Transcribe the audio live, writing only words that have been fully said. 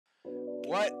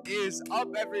What is up,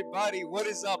 everybody? What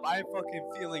is up? I'm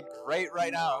fucking feeling great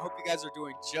right now. I hope you guys are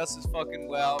doing just as fucking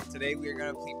well. Today we are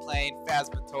gonna be playing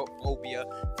Phasmophobia,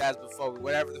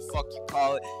 whatever the fuck you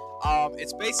call it.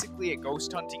 It's basically a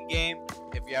ghost hunting game.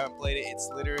 If you haven't played it, it's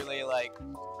literally like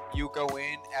you go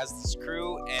in as this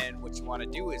crew, and what you want to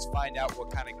do is find out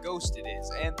what kind of ghost it is.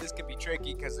 And this can be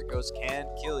tricky because the ghost can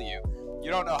kill you. You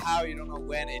don't know how, you don't know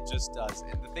when, it just does.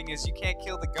 And the thing is, you can't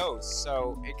kill the ghost,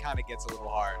 so it kind of gets a little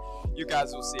hard. You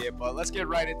guys will see it, but let's get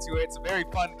right into it. It's a very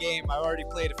fun game. I already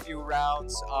played a few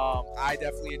rounds. I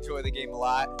definitely enjoy the game a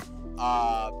lot,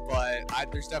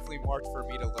 but there's definitely more for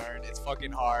me to learn. It's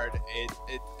fucking hard.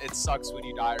 It sucks when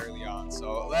you die early on,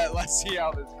 so let's see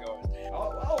how this goes. Hey.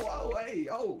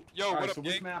 Yo, all what right, up, so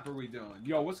gang? which map are we doing?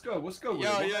 Yo, what's good? What's good?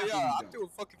 Yo, with it? What map are we I'm doing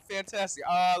fucking fantastic.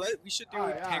 We should do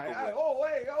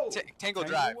Tanglewood. Tangle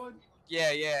Drive. Tanglewood?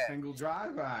 Yeah. Tangle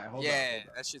Drive? All right, hold Yeah,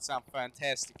 up. that shit sound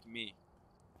fantastic to me.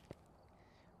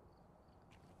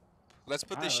 Let's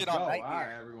put this shit on night All right,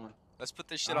 here. everyone. Let's put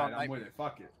this shit All on right, night. I'm with it.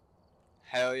 Fuck it.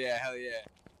 Hell yeah.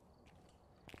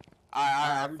 All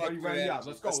right, Everybody everybody ready up.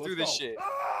 Let's go. Let's do this go. shit.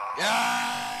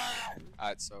 Yeah.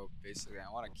 Alright, so basically I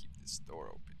want to keep this door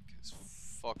open because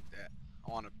fuck that.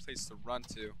 I want a place to run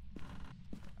to.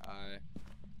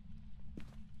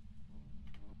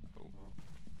 Oh,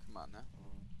 come on now.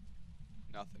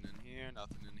 Nothing in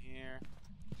here.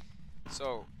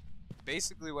 So,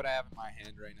 basically what I have in my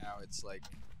hand right now, it's like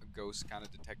a ghost kind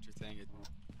of detector thing. It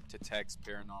detects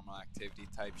paranormal activity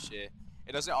type shit.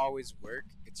 It doesn't always work.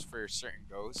 It's for certain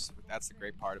ghosts, but that's the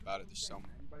great part about it. There's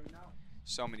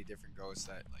so many different ghosts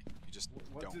that like you just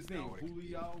What's don't his know name? what it could be.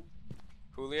 Julio?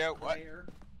 Julio? What? Player?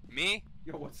 Me?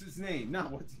 Yo, what's his name?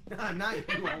 Not you, homeboy. What's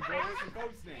the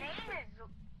ghost name?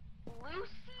 Lucy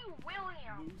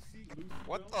Williams. Lucy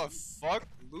What the fuck?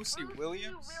 Lucy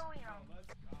Williams?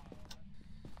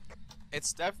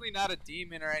 It's definitely not a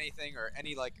demon or anything or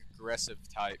any like aggressive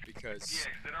type because yeah,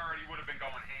 'cause it already would have been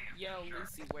going ham. Yo, sure.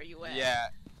 Lucy, where you at? yeah,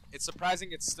 it's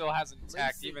surprising it still hasn't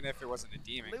attacked Lucy. even if it wasn't a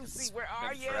demon. 'Cause Lucy, it's where are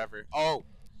been you? Forever. Oh,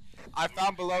 I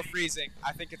found below freezing.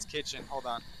 I think it's kitchen. Hold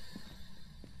on.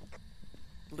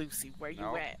 Lucy, where you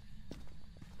No. at?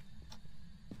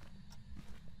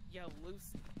 Yo,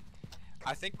 Lucy.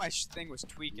 I think my thing was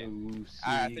tweaking. Lucy,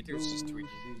 I think it was just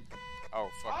tweaking. Oh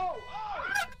fuck. Oh!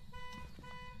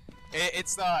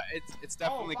 It's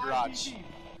definitely garage.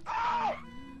 Oh!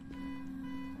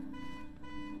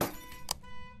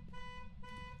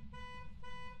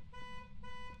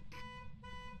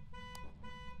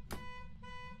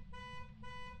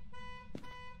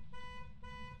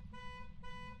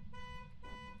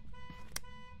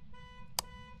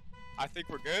 I think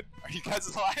we're good. Are you guys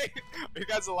alive? Are you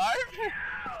guys alive?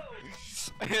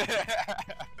 Alright. Yo, holy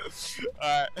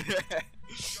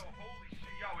shit,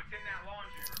 yo, it's in that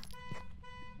laundry room.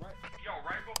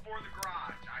 Right before the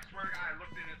garage. I swear to God, I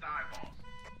looked in his eyeballs.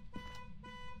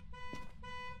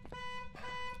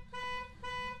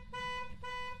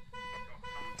 Yo,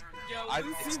 someone turn that Yo,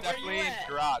 Lucy, It's where definitely you in at?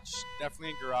 garage. Definitely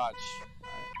in garage.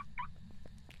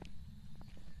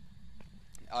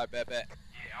 Alright, bet. Yeah,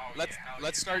 oh, Let's yeah, hell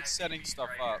let's yeah, start that setting TV stuff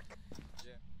right up.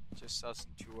 Yeah, just us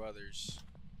and two others.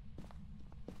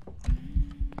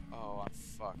 Oh, I'm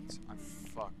fucked.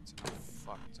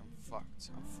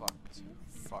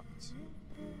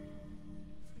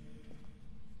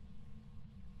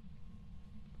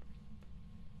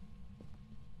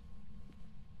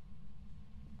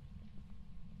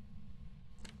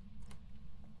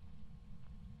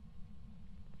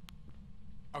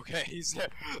 Okay, he's there.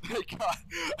 Thank God.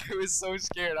 I was so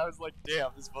scared. I was like,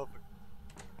 damn, this motherfucker.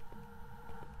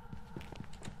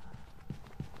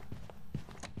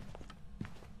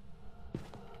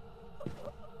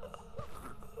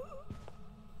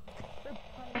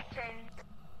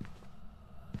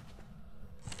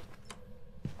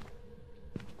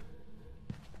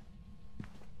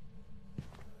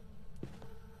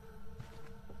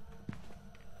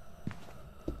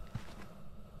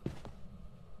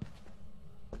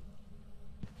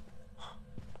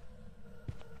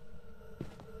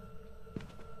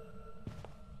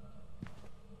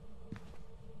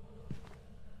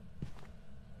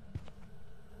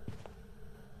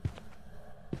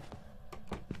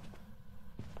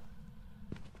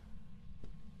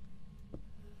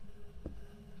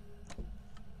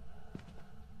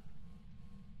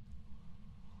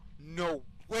 No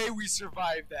way we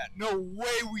survived that. No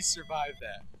way we survived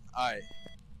that. Alright.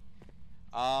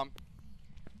 Alright,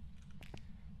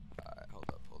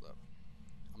 hold up.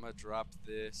 I'm gonna drop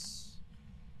this.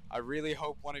 I really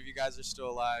hope one of you guys are still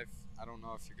alive. I don't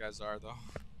know if you guys are though.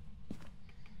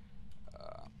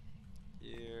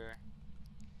 Here.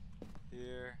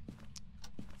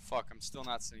 Fuck, I'm still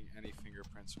not seeing any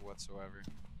fingerprints whatsoever.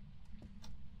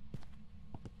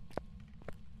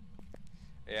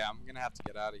 Yeah, I'm gonna have to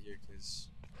get out of here because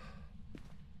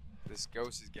this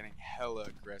ghost is getting hella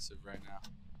aggressive right now.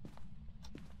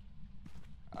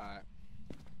 Alright.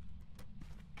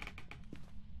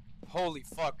 Holy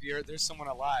fuck, there's someone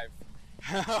alive.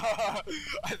 I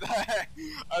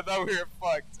thought we were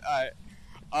fucked. Alright.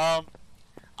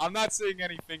 I'm not seeing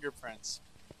any fingerprints.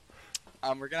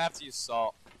 We're gonna have to use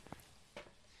salt.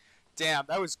 Damn,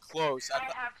 that was close. I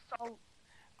have salt.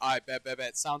 Alright,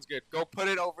 bet. Sounds good. Go put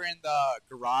it over in the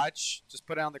garage. Just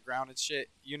put it on the ground and shit.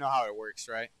 You know how it works,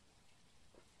 right?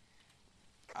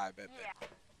 Alright,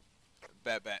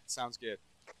 bet. Sounds good.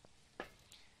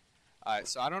 Alright,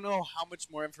 so I don't know how much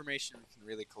more information we can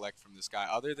really collect from this guy,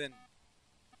 other than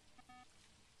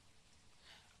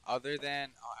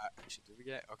actually, did we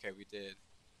get? Okay, we did.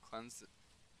 Cleanse the...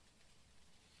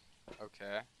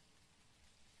 Okay.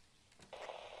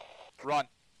 Run.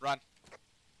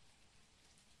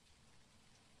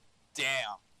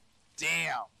 Damn.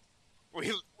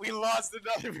 We lost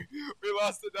another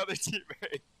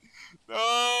teammate.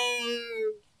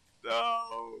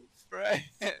 No, friend.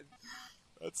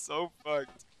 That's so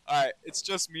fucked. Alright, it's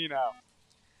just me now.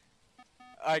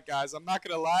 Alright guys, I'm not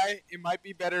gonna lie, it might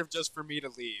be better just for me to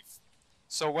leave.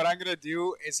 So what I'm gonna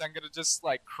do is I'm gonna just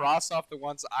like cross off the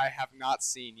ones I have not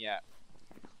seen yet.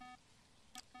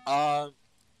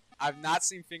 I've not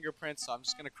seen fingerprints, so I'm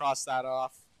just gonna cross that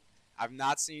off. I've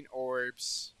not seen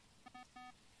orbs.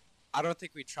 I don't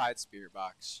think we tried spirit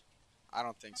box. I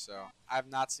don't think so. I've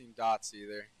not seen dots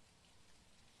either.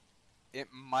 It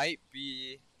might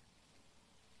be...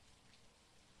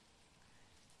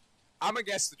 I'm gonna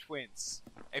guess the twins.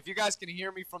 If you guys can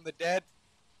hear me from the dead,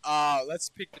 let's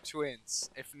pick the twins.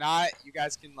 If not, you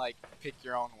guys can like pick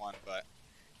your own one, but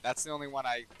that's the only one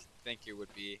I think it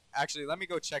would be. Actually, let me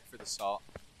go check for the salt.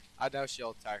 I doubt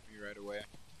she'll attack me right away.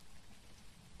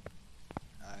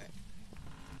 Alright.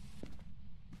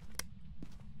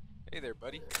 Hey there,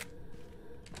 buddy.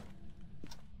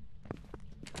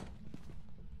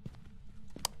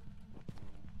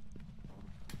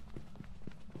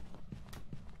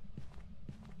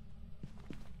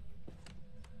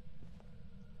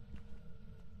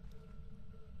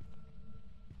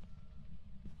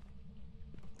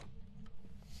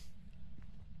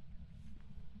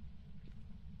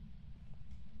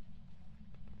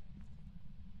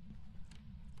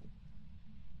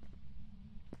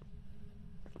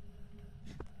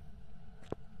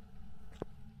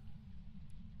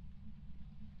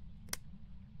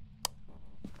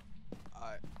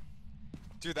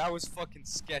 Dude, that was fucking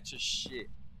sketch as shit.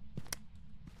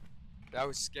 That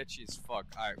was sketchy as fuck.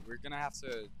 Alright, we're gonna have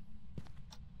to...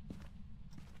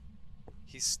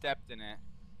 He stepped in it.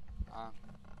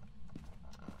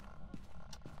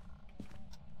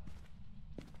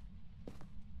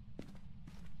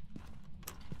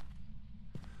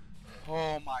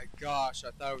 Oh my gosh, I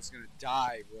thought I was gonna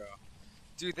die, bro.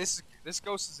 Dude, this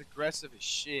ghost is aggressive as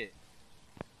shit.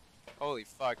 Holy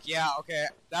fuck. Yeah, okay,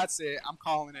 that's it. I'm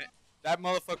calling it. That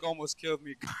motherfucker almost killed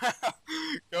me.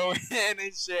 Going in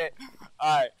and shit.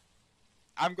 Alright.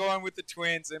 I'm going with the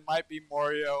twins. It might be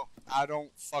Mario. I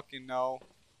don't fucking know.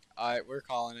 Alright, we're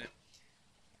calling it.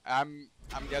 I'm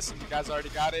guessing you guys already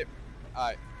got it.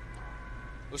 Alright.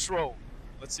 Let's roll.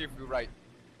 Let's see if we're right.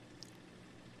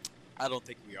 I don't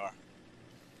think we are.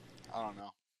 I don't know.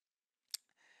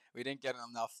 We didn't get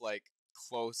enough, like,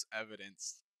 close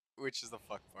evidence. Which is the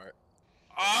fuck part.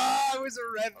 Oh, it was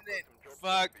a revenant.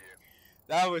 Fuck.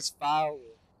 That was foul.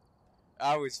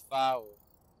 That was foul.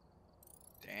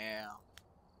 Damn.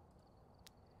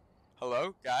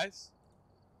 Hello, guys?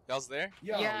 Y'all's there?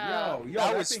 Yo, Yeah.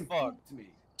 that was thing fucked. pooped me.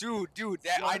 Dude,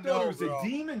 that Yo, I thought know, it was bro. a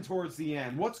demon towards the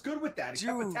end. What's good with that? It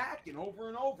kept Dude. attacking over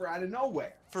and over out of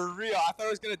nowhere. For real, I thought I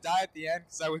was gonna die at the end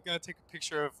because I was gonna take a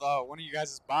picture of one of you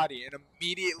guys' body, and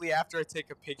immediately after I take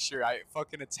a picture, it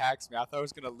fucking attacks me. I thought I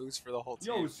was gonna lose for the whole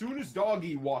team. Yo, as soon as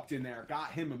Doggy walked in there,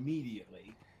 got him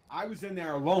immediately. I was in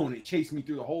there alone. It chased me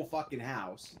through the whole fucking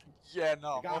house. Yeah,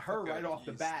 no. It got her motherfucker, right off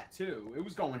the jeez. bat too. It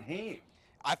was going ham.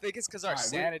 I think it's because our Alright,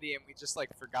 sanity, and we just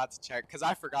like forgot to check. Because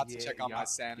I forgot to Yeah, check on my yup,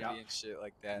 sanity yup. and shit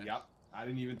like that. Yep. I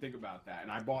didn't even think about that.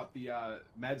 And I bought the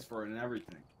meds for it and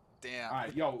everything. Damn. All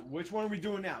right, yo, which one are we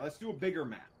doing now? Let's do a bigger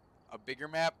map. A bigger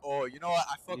map? Oh, you know what?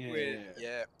 I fuck Yeah.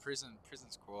 with prison.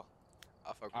 Prison's cool. I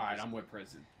fuck with All right, prison. I'm with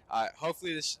prison. Alright,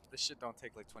 hopefully this shit don't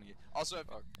take like 20 years. Also,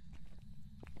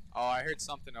 oh, I heard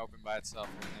something open by itself,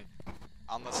 I think.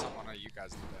 Unless one of you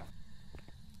guys did that.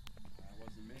 That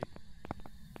wasn't me.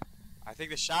 I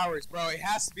think the showers, bro. It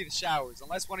has to be the showers.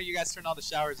 Unless one of you guys turned on the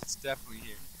showers, it's definitely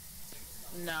here.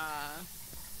 Nah.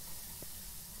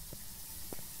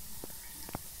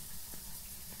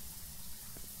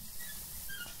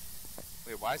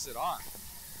 why is it on?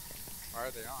 Why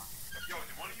are they on? Yo,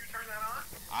 did one of you turn that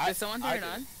on? Did someone turn it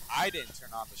on? I didn't turn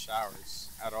on the showers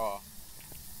at all.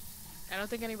 I don't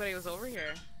think anybody was over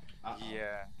here.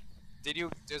 Yeah.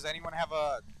 Does anyone have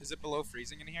a... Is it below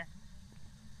freezing in here?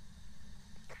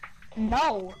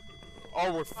 No.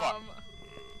 Oh, we're fucked.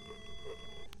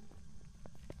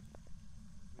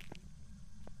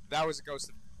 That was a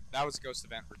ghost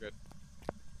event. We're good.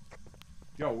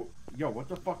 Yo, what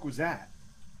the fuck was that?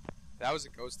 That was a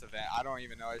ghost event. I don't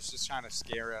even know. It's just trying to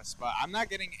scare us. But I'm not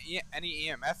getting any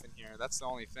EMF in here. That's the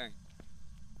only thing.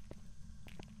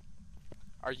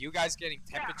 Are you guys getting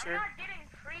temperature? Yeah, I'm not getting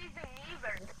freezing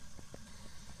either.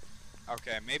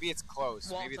 Okay, maybe it's close.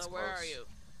 Walter, Maybe it's close. where are you?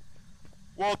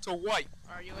 Walter White.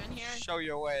 Are you in here? Show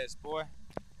your ass, boy.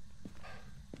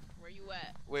 Where you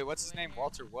at? Wait, what's his in name? here?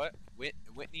 Walter what?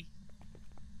 Whitney?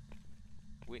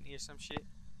 Whitney or some shit?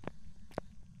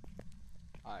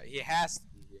 He has to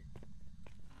be here.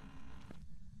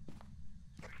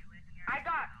 I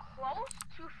got close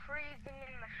to freezing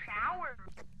in the shower.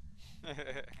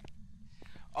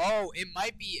 Oh, it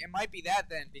might be that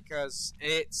then, because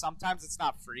sometimes it's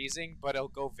not freezing, but it'll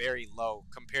go very low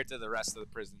compared to the rest of the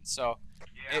prison. So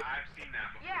Yeah, I've seen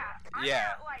that before. Yeah, I'm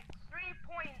Yeah. at like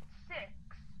 3.6.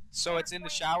 so it's in the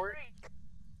shower.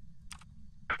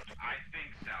 3.3. I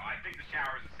think so. I think the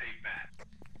shower's a safe bet.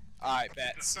 All right,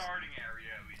 bet. The starting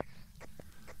area, at least.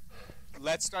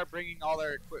 Let's start bringing all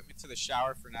our equipment to the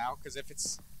shower for now, because if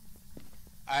it's,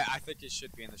 I think it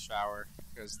should be in the shower,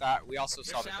 because that we also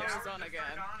saw the shower's ghost. on again.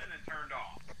 Turned on and then turned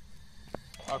off.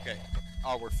 Okay.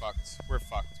 Oh, we're fucked. We're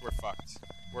fucked. We're fucked.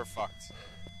 We're fucked.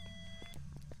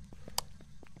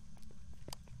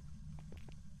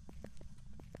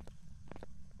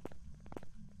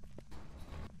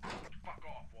 Fuck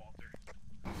off, Walter.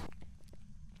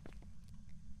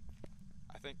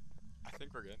 I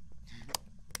think we're good.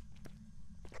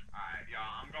 Alright, y'all,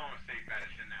 I'm going with safe bet.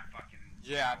 It's in that fucking...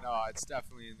 Yeah, no, it's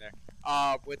definitely in there.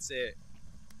 What's it?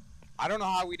 I don't know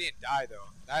how we didn't die though.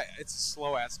 It's a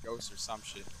slow ass ghost or some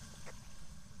shit.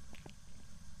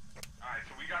 Alright,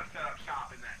 so we gotta set up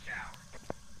shop in that shower.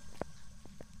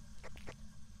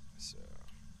 So,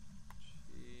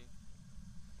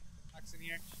 Max in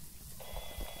here.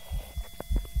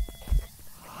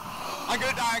 I'm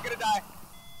gonna die.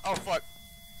 Oh fuck.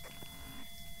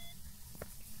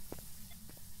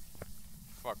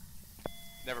 Fuck.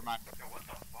 Never mind. Yo, what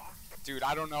the fuck? Dude,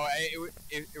 I don't know.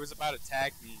 It was about to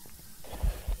tag me.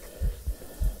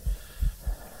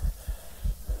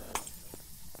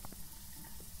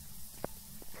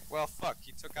 Well, fuck.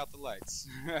 He took out the lights.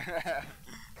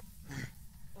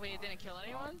 Wait, it didn't kill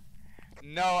anyone?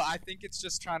 No, I think it's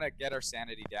just trying to get our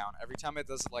sanity down. Every time it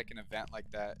does like an event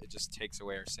like that, it just takes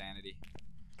away our sanity.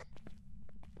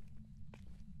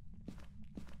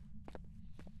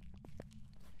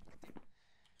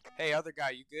 Hey, other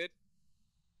guy, you good?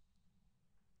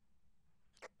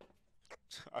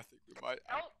 I think we might.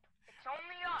 Nope, it's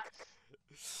only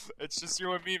us. It's just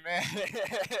you and me, man.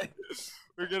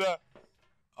 We're gonna.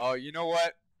 Oh, you know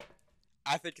what?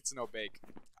 I think it's an Obake,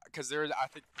 cause I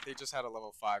think they just had a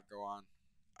level 5 go on.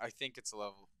 I think it's a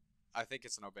level. I think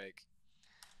it's an Obake.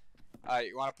 Alright,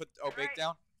 you wanna put Obake Right.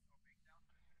 down?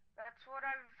 That's what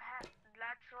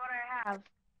I have.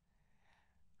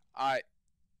 Alright.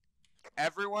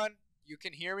 Everyone, you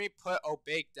can hear me. Put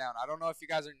Obake down. I don't know if you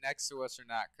guys are next to us or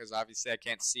not, cause obviously I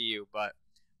can't see you. But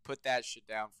put that shit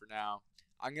down for now.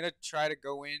 I'm gonna try to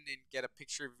go in and get a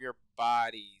picture of your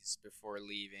bodies before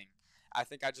leaving. I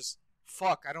think I just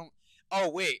I don't. Oh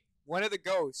wait, one of the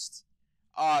ghosts,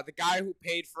 the guy who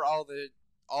paid for all the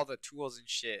tools and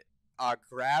shit,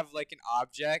 grab like an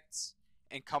object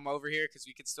and come over here because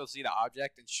we can still see the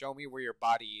object and show me where your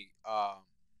body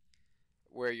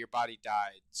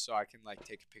died, so I can like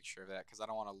take a picture of that because I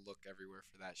don't want to look everywhere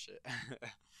for that shit.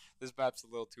 This map's a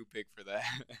little too big for that.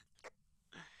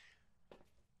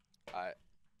 Alright.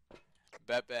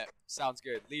 Bet. Sounds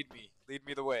good. Lead me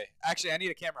the way. Actually, I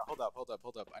need a camera. Hold up.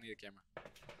 I need a camera.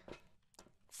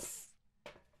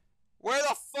 Where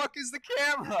the fuck is the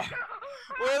camera?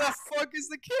 Where the fuck is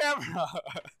the camera?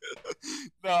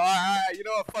 No, alright, you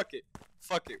know what?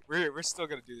 Fuck it. We're still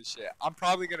gonna do this shit. I'm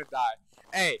probably gonna die.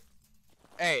 Hey.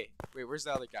 Wait, where's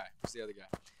the other guy?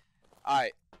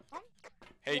 Alright.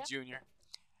 Hey, Yeah. Junior.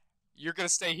 You're gonna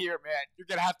stay here, man. You're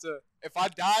gonna have to. If I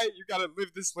die, you gotta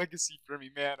live this legacy for me,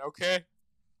 man. Okay?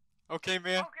 Okay,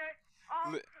 man. Okay,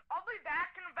 I'll be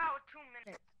back in about 2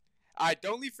 minutes. Alright,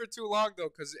 don't leave for too long though,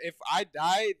 cause if I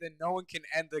die, then no one can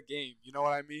end the game. You know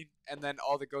what I mean? And then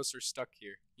all the ghosts are stuck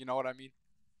here. You know what I mean?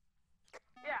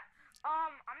 Yeah.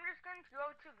 I'm just going to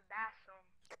go to the bathroom.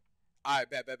 Alright,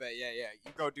 bet. Yeah.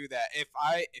 You go do that.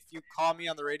 If you call me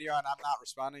on the radio and I'm not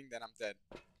responding, then I'm dead.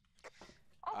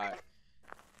 Alright.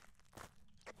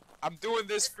 I'm doing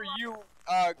this for you,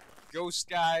 ghost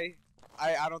guy.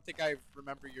 I don't think I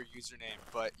remember your username,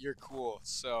 but you're cool,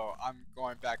 so I'm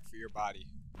going back for your body.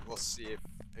 We'll see if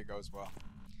it goes well.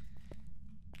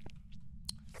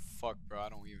 Fuck, bro, I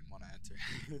don't even want to enter.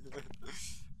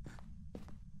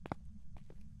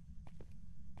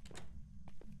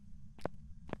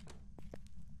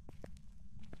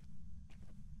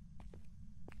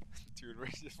 Dude,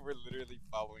 we're literally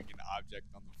following an object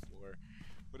on the floor.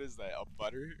 What is that? A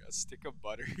butter? A stick of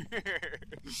butter?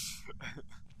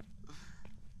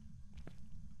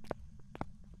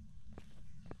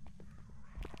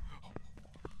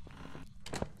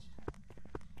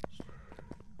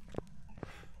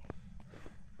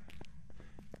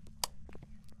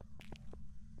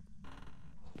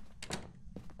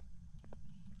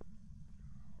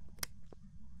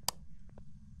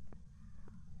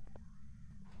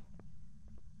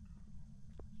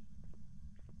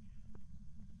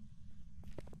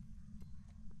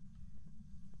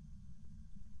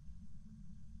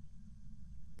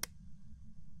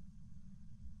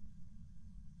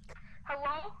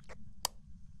 Hello?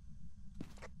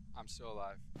 I'm still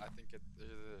alive. I think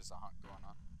there's a hunt going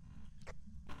on.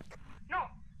 No.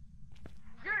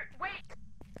 Wait.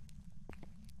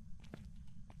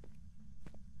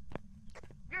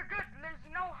 You're good. There's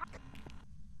no.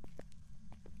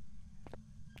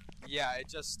 Yeah, it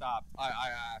just stopped.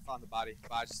 I found the body,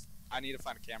 but I need to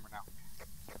find a camera now.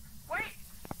 Wait.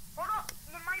 Hold up.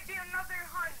 There might be another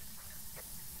hunt.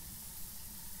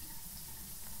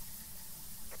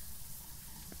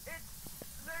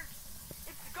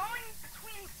 It's going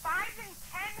between 5 and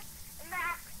 10 in the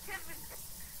activity.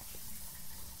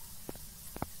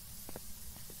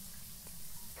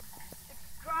 It's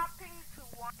dropping to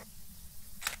 1.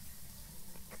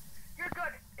 You're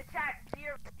good. It's at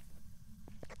 0.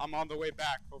 I'm on the way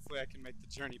back. Hopefully I can make the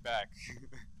journey back.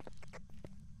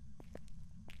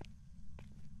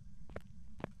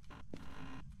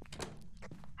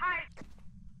 Hi.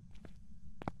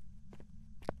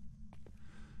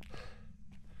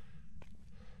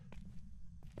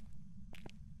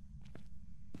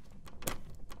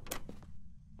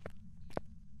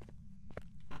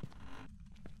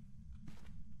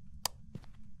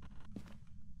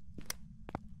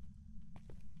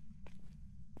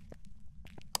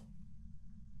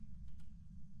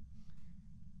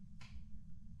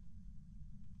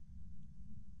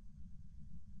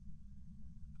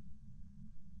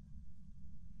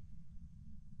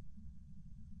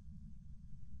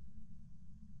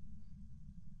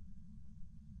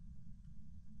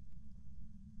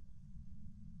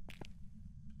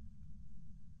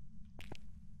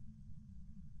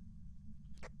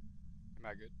 Am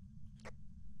I good?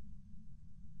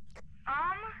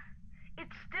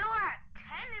 It's still at 10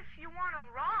 if you want to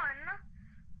run.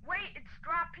 Wait, it's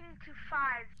dropping to 5.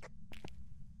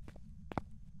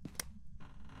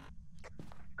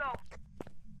 Go.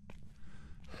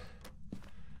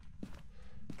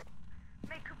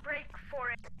 Make a break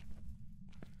for it.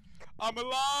 I'm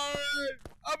alive!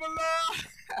 I'm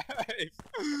alive!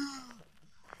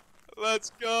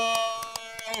 Let's go!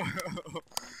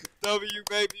 W,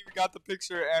 baby, we got the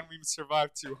picture and we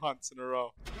survived 2 hunts in a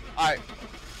row. Alright,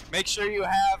 make sure you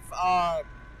have,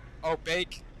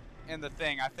 Obake in the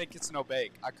thing. I think it's an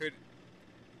Obake. I could...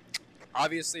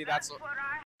 Obviously, that's what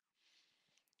I...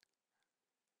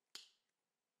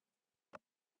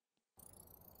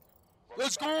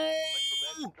 Let's go!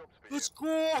 Let's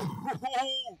go!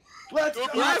 Let's go!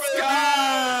 Let's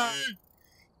go!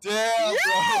 Damn, Yeah,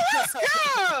 bro. let's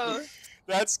go!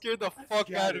 That scared the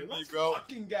fuck out of me, bro.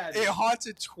 Fucking get It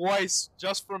haunted twice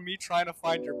just from me trying to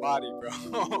find your body,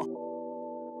 bro.